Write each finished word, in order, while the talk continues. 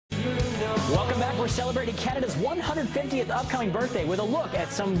Welcome back. We're celebrating Canada's 150th upcoming birthday with a look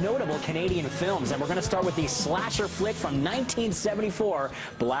at some notable Canadian films. And we're going to start with the slasher flick from 1974,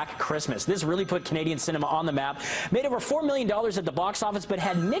 Black Christmas. This really put Canadian cinema on the map. Made over $4 million at the box office, but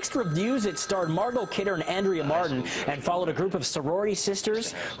had mixed reviews. It starred Margot Kidder and Andrea Martin and followed a group of sorority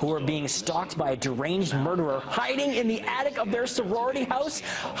sisters who were being stalked by a deranged murderer hiding in the attic of their sorority house.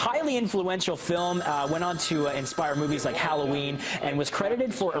 Highly influential film, went on to inspire movies like Halloween, and was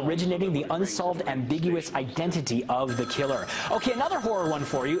credited for originating the unsolved ambiguous identity of the killer. Okay, another horror one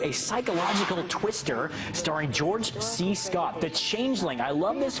for you, a psychological twister starring George C. Scott, The Changeling. I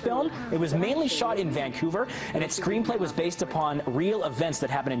love this film. It was mainly shot in Vancouver, and its screenplay was based upon real events that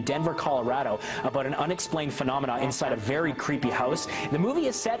happened in Denver, Colorado, about an unexplained phenomena inside a very creepy house. The movie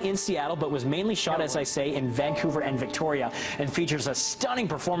is set in Seattle, but was mainly shot, as I say, in Vancouver and Victoria, and features a stunning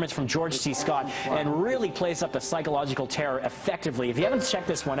performance from George C. Scott, and really plays up the psychological terror effectively. If you haven't checked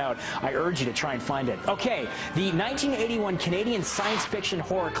this one out, I urge you to try and find it. Okay, the 1981 Canadian science fiction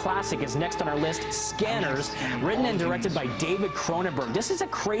horror classic is next on our list, Scanners, written and directed by David Cronenberg. This is a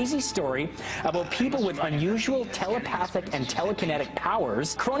crazy story about people with unusual telepathic and telekinetic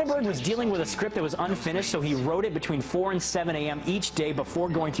powers. Cronenberg was dealing with a script that was unfinished, so he wrote it between 4 and 7 a.m. each day before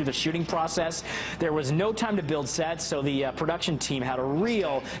going through the shooting process. There was no time to build sets, so the production team had a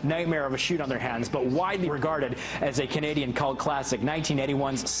real nightmare of a shoot on their hands, but widely regarded as a Canadian cult classic,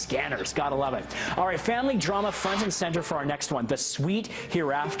 1981's Scanners. Gotta love it. All right, family drama front and center for our next one, The Sweet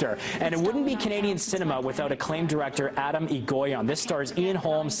Hereafter. And it wouldn't be Canadian cinema without acclaimed director Adam Egoyan. This stars Ian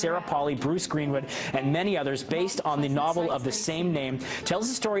Holmes, Sarah Polley, Bruce Greenwood, and many others, based on the novel of the same name. Tells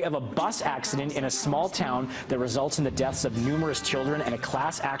the story of a bus accident in a small town that results in the deaths of numerous children and a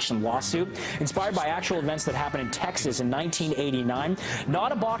class action lawsuit. Inspired by actual events that happened in Texas in 1989.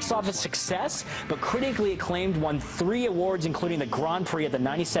 Not a box office success, but critically acclaimed, won 3 awards, including the Grand Prix at the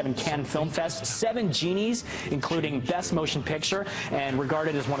 97 Cannes Film Fest, 7 Genies, including Best Motion Picture, and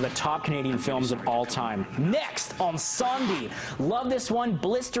regarded as one of the top Canadian films of all time. Next, on Sandy. Love this one.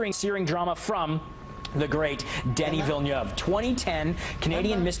 Blistering, searing drama from the great Denis Villeneuve. 2010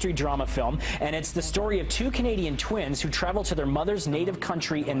 Canadian mystery drama film, and it's the story of 2 Canadian twins who travel to their mother's native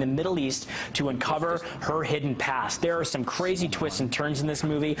country in the Middle East to uncover her hidden past. There are some crazy twists and turns in this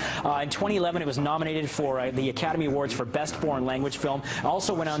movie. In 2011, it was nominated for the Academy Awards for Best Foreign Language Film.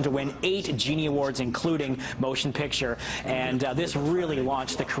 Also went on to win 8 Genie Awards, including Motion Picture. And this really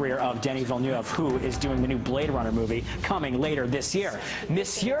launched the career of Denis Villeneuve, who is doing the new Blade Runner movie coming later this year.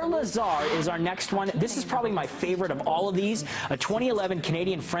 Monsieur Lazare is our next one. This is probably my favorite of all of these. A 2011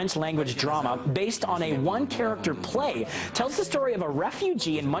 Canadian French language drama based on a one-character play. Tells the story of a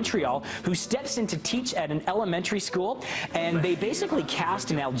refugee in Montreal who steps in to teach at an elementary school, and they basically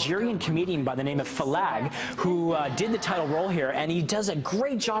cast an Algerian comedian by the name of Falag, who did the title role here, and he does a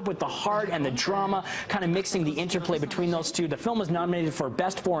great job with the heart and the drama, kind of mixing the interplay between those two. The film was nominated for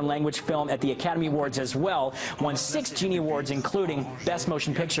Best Foreign Language Film at the Academy Awards as well, won 6 Genie Awards, including Best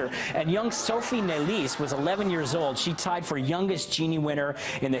Motion Picture, and young Sophie Nellis was 11 years old. She tied for youngest Genie winner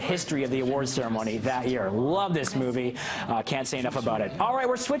in the history of the awards ceremony that year. Love this movie. Can't say enough about it. All right,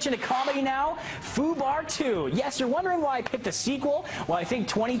 we're switching to comedy now. Fubar 2. Yes, you're wondering why I picked the sequel? Well, I think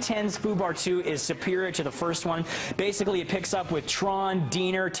 2010's Fubar 2 is superior to the first one. Basically, it picks up with Tron,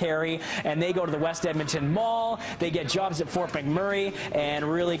 Diener, Terry, and they go to the West Edmonton Mall. They get jobs at Fort McMurray and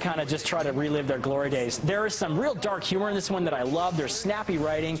really kind of just try to relive their glory days. There is some real dark humor in this one that I love. There's snappy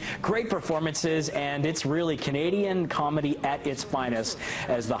writing, great performances, and it's really Canadian comedy at its finest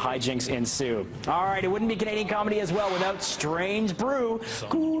as the hijinks ensue. All right, it wouldn't be Canadian comedy as well without Strange Brew.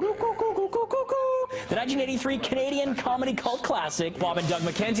 The 1983 Canadian comedy cult classic. Bob and Doug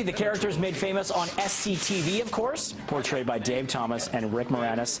McKenzie, the characters made famous on SCTV, of course, portrayed by Dave Thomas and Rick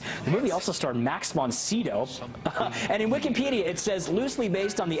Moranis. The movie also starred Max von Sydow. And in Wikipedia, it says loosely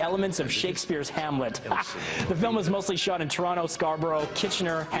based on the elements of Shakespeare's Hamlet. The film was mostly shot in Toronto, Scarborough,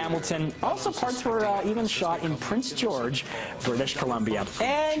 Kitchener, Hamilton. Also, parts were even shot in Prince George, British Columbia.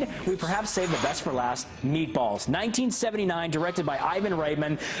 And we perhaps saved the best for last, Meatballs. 1979, directed by Ivan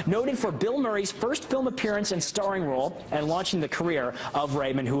Reitman, noted for Bill Murray's first film appearance and starring role, and launching the career of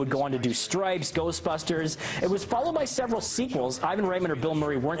Reitman, who would go on to do Stripes, Ghostbusters. It was followed by several sequels. Ivan Reitman or Bill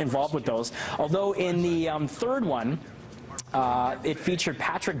Murray weren't involved with those, although in the third one, it featured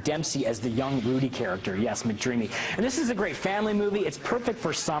Patrick Dempsey as the young Rudy character. Yes, McDreamy. And this is a great family movie. It's perfect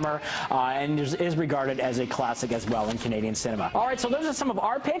for summer and is regarded as a classic as well in Canadian cinema. All right, so those are some of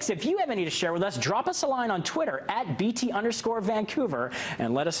our picks. If you have any to share with us, drop us a line on Twitter at BT_Vancouver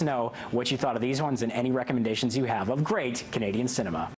and let us know what you thought of these ones and any recommendations you have of great Canadian cinema.